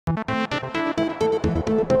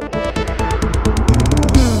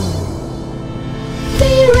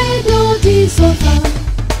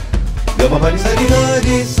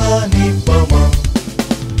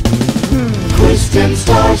Christian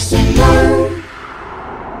Star Singer.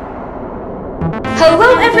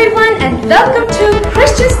 Hello everyone and welcome to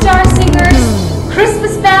Christian Star Singers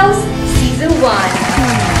Christmas Bells Season 1.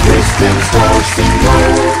 Christian Star Singer.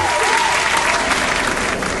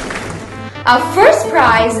 Our first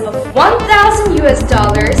prize of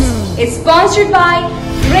 $1,000 is sponsored by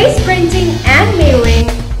Grace Printing and Mailing,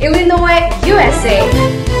 Illinois, USA,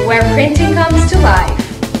 where printing comes to life.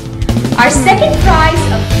 Our second prize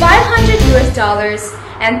of $500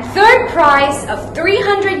 and third prize of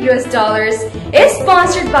 $300 is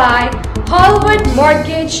sponsored by Hollywood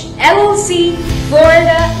Mortgage, LLC,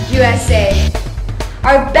 Florida, USA.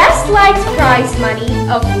 Our Best Likes prize money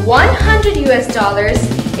of $100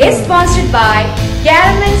 is sponsored by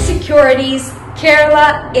Garaman Securities,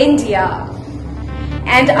 Kerala, India.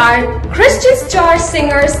 And our Christian Star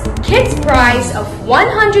Singers Kids prize of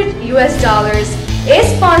 $100 is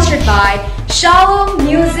sponsored by Shalom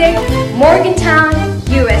Music, Morgantown,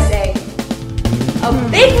 USA. A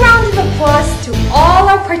big round of applause to all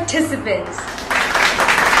our participants.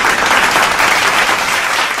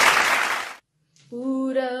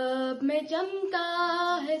 पूरब में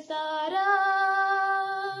चमका है तारा,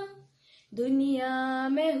 दुनिया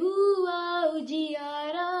में हुआ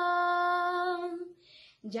उजियारा,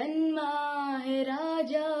 जन्मा है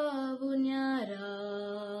राजा वो न्यारा,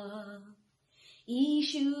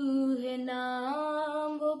 यीशु है नाम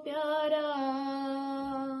वो प्यारा।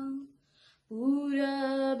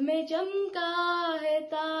 पूरब में चमका है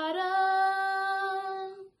तारा,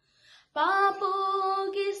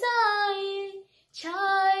 पापों के साए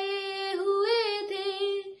छाए हुए थे,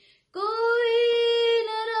 कोई न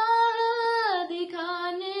राह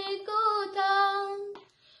दिखाने को था,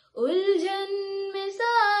 उलझन में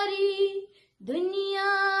सारी दुनिया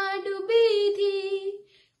डूबी थी,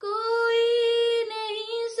 कोई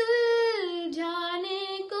नहीं सुलझाने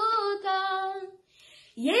को था।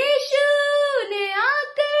 यीशु ने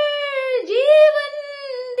आकर जीवन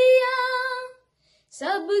दिया,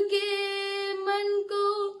 सबके मन को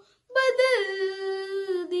बदल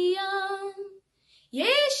दिया।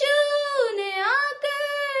 यीशु ने आकर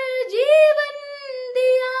जीवन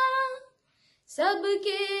दिया,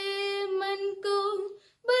 सबके मन को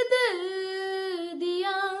बदल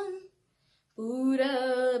दिया।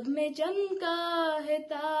 पूरब में चमका है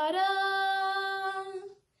तारा,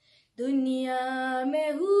 दुनिया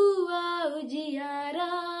में हुआ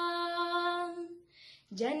उजियारा,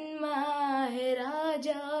 जन्मा है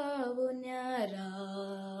राजा वो न्यारा,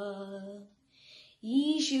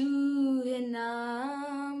 यीशु है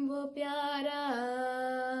नाम वो प्यारा।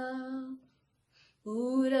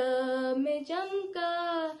 पूरब में चमका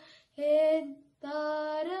है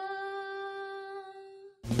तारा।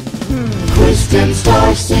 Christian Star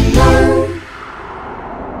Singer.